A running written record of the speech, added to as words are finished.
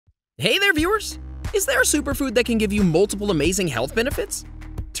Hey there, viewers! Is there a superfood that can give you multiple amazing health benefits?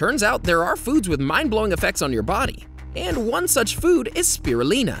 Turns out there are foods with mind-blowing effects on your body, and one such food is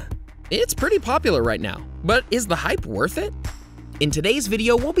spirulina. It's pretty popular right now, but is the hype worth it? In today's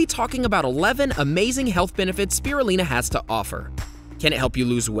video, we'll be talking about 11 amazing health benefits spirulina has to offer. Can it help you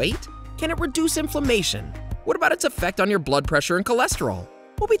lose weight? Can it reduce inflammation? What about its effect on your blood pressure and cholesterol?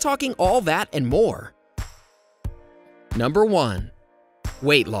 We'll be talking all that and more. Number 1.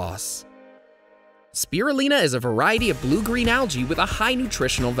 Weight loss. Spirulina is a variety of blue-green algae with a high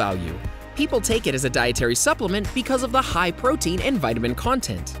nutritional value. People take it as a dietary supplement because of the high protein and vitamin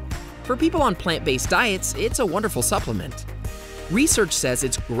content. For people on plant-based diets, it's a wonderful supplement. Research says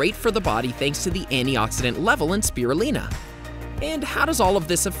it's great for the body thanks to the antioxidant level in spirulina. And how does all of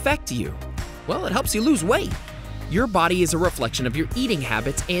this affect you? Well, it helps you lose weight. Your body is a reflection of your eating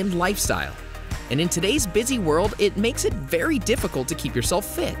habits and lifestyle. And in today's busy world, it makes it very difficult to keep yourself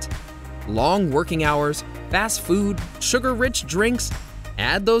fit. Long working hours, fast food, sugar-rich drinks,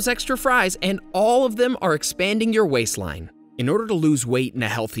 add those extra fries, and all of them are expanding your waistline. In order to lose weight in a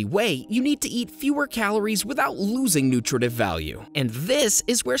healthy way, you need to eat fewer calories without losing nutritive value. And this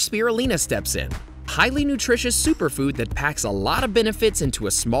is where spirulina steps in. Highly nutritious superfood that packs a lot of benefits into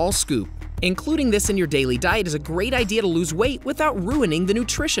a small scoop. Including this in your daily diet is a great idea to lose weight without ruining the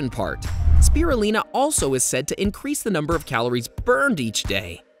nutrition part. Spirulina also is said to increase the number of calories burned each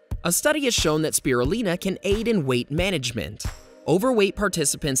day. A study has shown that spirulina can aid in weight management. Overweight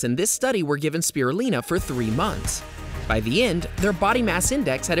participants in this study were given spirulina for 3 months. By the end, their body mass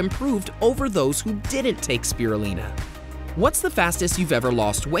index had improved over those who didn't take spirulina. What's the fastest you've ever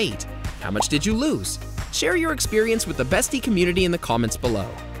lost weight? How much did you lose? Share your experience with the Bestie community in the comments below.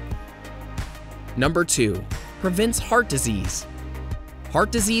 Number 2. Prevents heart disease.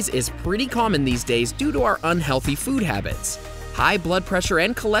 Heart disease is pretty common these days due to our unhealthy food habits. High blood pressure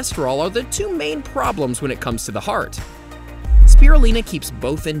and cholesterol are the two main problems when it comes to the heart. Spirulina keeps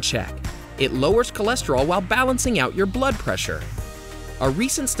both in check. It lowers cholesterol while balancing out your blood pressure. A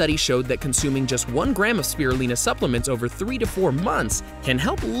recent study showed that consuming just 1 gram of spirulina supplements over 3 to 4 months can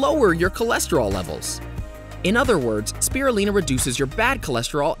help lower your cholesterol levels. In other words, spirulina reduces your bad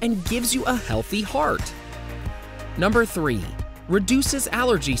cholesterol and gives you a healthy heart. Number 3. Reduces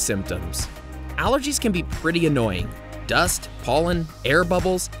allergy symptoms. Allergies can be pretty annoying. Dust, pollen, air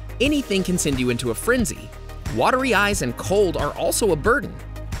bubbles, anything can send you into a frenzy. Watery eyes and cold are also a burden.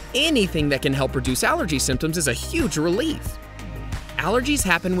 Anything that can help reduce allergy symptoms is a huge relief. Allergies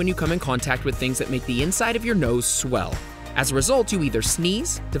happen when you come in contact with things that make the inside of your nose swell. As a result, you either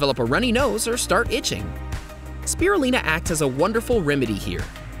sneeze, develop a runny nose, or start itching. Spirulina acts as a wonderful remedy here.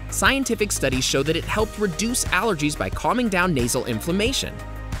 Scientific studies show that it helped reduce allergies by calming down nasal inflammation.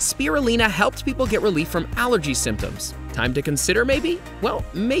 Spirulina helped people get relief from allergy symptoms. Time to consider maybe? Well,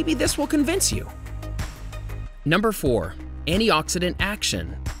 maybe this will convince you. Number 4. Antioxidant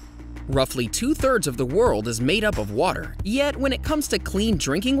Action. Roughly 2/3 of the world is made up of water, yet when it comes to clean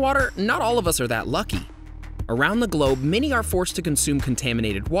drinking water, not all of us are that lucky. Around the globe, many are forced to consume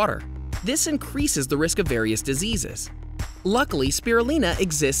contaminated water. This increases the risk of various diseases. Luckily, spirulina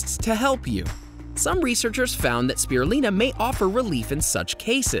exists to help you. Some researchers found that spirulina may offer relief in such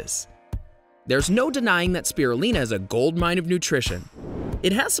cases. There's no denying that spirulina is a goldmine of nutrition.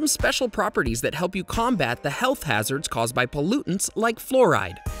 It has some special properties that help you combat the health hazards caused by pollutants like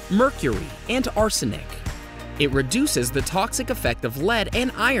fluoride, mercury, and arsenic. It reduces the toxic effect of lead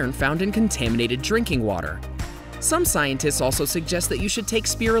and iron found in contaminated drinking water. Some scientists also suggest that you should take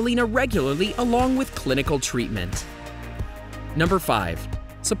spirulina regularly along with clinical treatment. Number 5.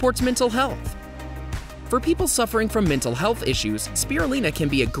 Supports mental health. For people suffering from mental health issues, spirulina can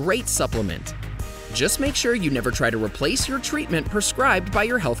be a great supplement. Just make sure you never try to replace your treatment prescribed by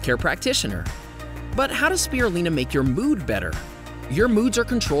your healthcare practitioner. But how does spirulina make your mood better? Your moods are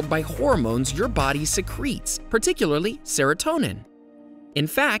controlled by hormones your body secretes, particularly serotonin. In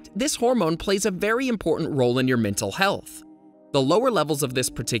fact, this hormone plays a very important role in your mental health. The lower levels of this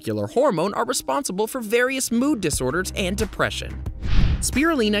particular hormone are responsible for various mood disorders and depression.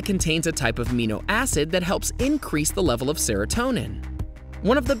 Spirulina contains a type of amino acid that helps increase the level of serotonin.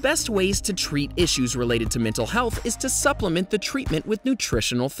 One of the best ways to treat issues related to mental health is to supplement the treatment with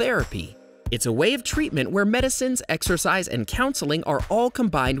nutritional therapy. It's a way of treatment where medicines, exercise, and counseling are all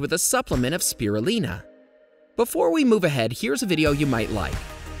combined with a supplement of spirulina. Before we move ahead, here's a video you might like.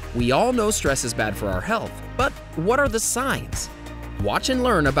 We all know stress is bad for our health, but what are the signs? Watch and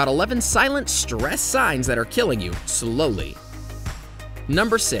learn about 11 silent stress signs that are killing you slowly.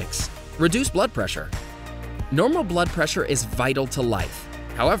 Number 6. Reduce blood pressure. Normal blood pressure is vital to life.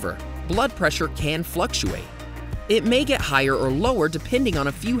 However, blood pressure can fluctuate. It may get higher or lower depending on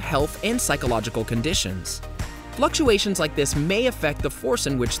a few health and psychological conditions. Fluctuations like this may affect the force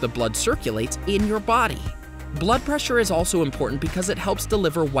in which the blood circulates in your body. Blood pressure is also important because it helps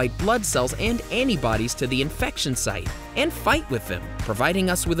deliver white blood cells and antibodies to the infection site and fight with them, providing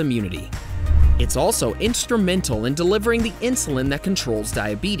us with immunity. It's also instrumental in delivering the insulin that controls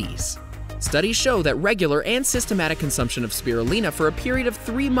diabetes. Studies show that regular and systematic consumption of spirulina for a period of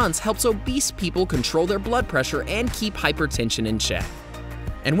 3 months helps obese people control their blood pressure and keep hypertension in check.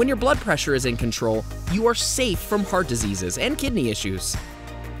 And when your blood pressure is in control, you are safe from heart diseases and kidney issues.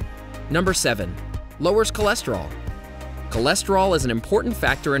 Number 7. Lowers cholesterol. Cholesterol is an important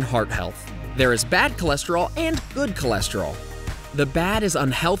factor in heart health. There is bad cholesterol and good cholesterol. The bad is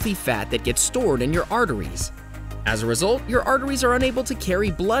unhealthy fat that gets stored in your arteries. As a result, your arteries are unable to carry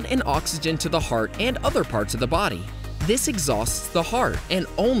blood and oxygen to the heart and other parts of the body. This exhausts the heart and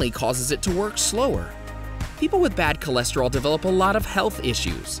only causes it to work slower. People with bad cholesterol develop a lot of health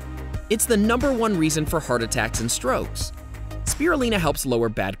issues. It's the #1 reason for heart attacks and strokes. Spirulina helps lower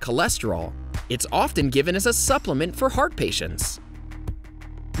bad cholesterol. It's often given as a supplement for heart patients.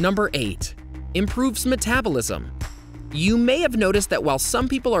 Number 8. Improves metabolism. You may have noticed that while some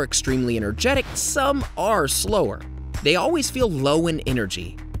people are extremely energetic, some are slower. They always feel low in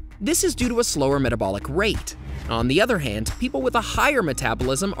energy. This is due to a slower metabolic rate. On the other hand, people with a higher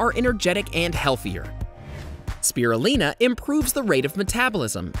metabolism are energetic and healthier. Spirulina improves the rate of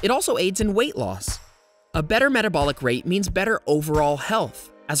metabolism. It also aids in weight loss. A better metabolic rate means better overall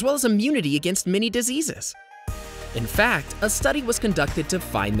health, as well as immunity against many diseases. In fact, a study was conducted to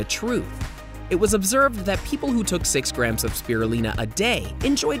find the truth. It was observed that people who took 6 grams of spirulina a day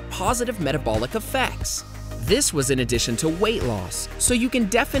enjoyed positive metabolic effects. This was in addition to weight loss, so you can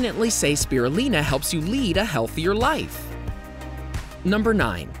definitely say spirulina helps you lead a healthier life. Number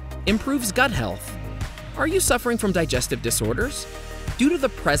 9. Improves gut health. Are you suffering from digestive disorders? Due to the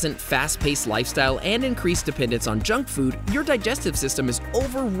present fast-paced lifestyle and increased dependence on junk food, your digestive system is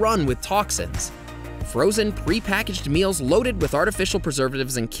overrun with toxins. Frozen, pre-packaged meals loaded with artificial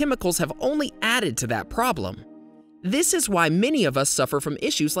preservatives and chemicals have only added to that problem. This is why many of us suffer from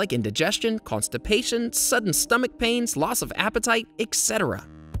issues like indigestion, constipation, sudden stomach pains, loss of appetite, etc.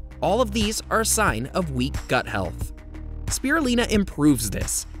 All of these are a sign of weak gut health. Spirulina improves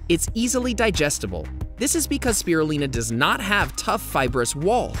this. It's easily digestible. This is because spirulina does not have tough fibrous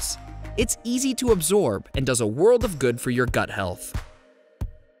walls. It's easy to absorb and does a world of good for your gut health.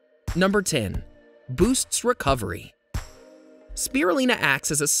 Number 10. Boosts recovery. Spirulina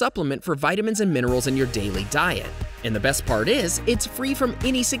acts as a supplement for vitamins and minerals in your daily diet. And the best part is, it's free from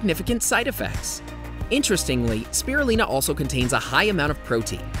any significant side effects. Interestingly, spirulina also contains a high amount of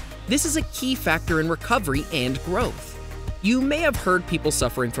protein. This is a key factor in recovery and growth. You may have heard people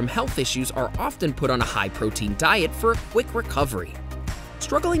suffering from health issues are often put on a high-protein diet for a quick recovery.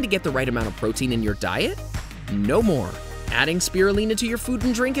 Struggling to get the right amount of protein in your diet? No more. Adding spirulina to your food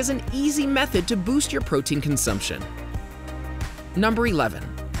and drink is an easy method to boost your protein consumption. Number 11.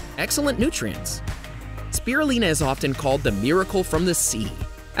 Excellent nutrients. Spirulina is often called the miracle from the sea.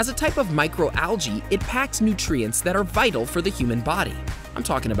 As a type of microalgae, it packs nutrients that are vital for the human body. I'm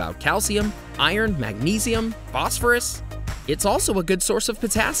talking about calcium, iron, magnesium, phosphorus. It's also a good source of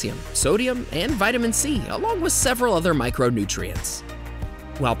potassium, sodium, and vitamin C, along with several other micronutrients.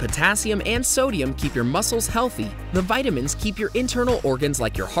 While potassium and sodium keep your muscles healthy, the vitamins keep your internal organs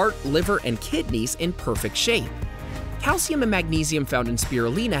like your heart, liver, and kidneys in perfect shape. Calcium and magnesium found in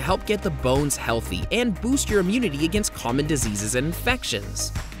spirulina help get the bones healthy and boost your immunity against common diseases and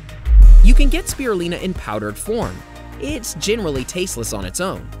infections. You can get spirulina in powdered form. It's generally tasteless on its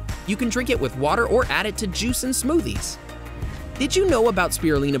own. You can drink it with water or add it to juice and smoothies. Did you know about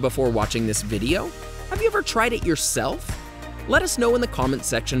spirulina before watching this video? Have you ever tried it yourself? Let us know in the comment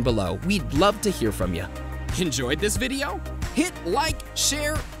section below. We'd love to hear from you. Enjoyed this video? Hit like,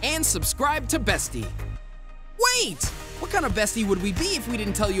 share, and subscribe to Bestie. Wait! What kind of Bestie would we be if we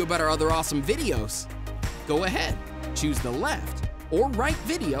didn't tell you about our other awesome videos? Go ahead, choose the left or right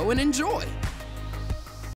video and enjoy.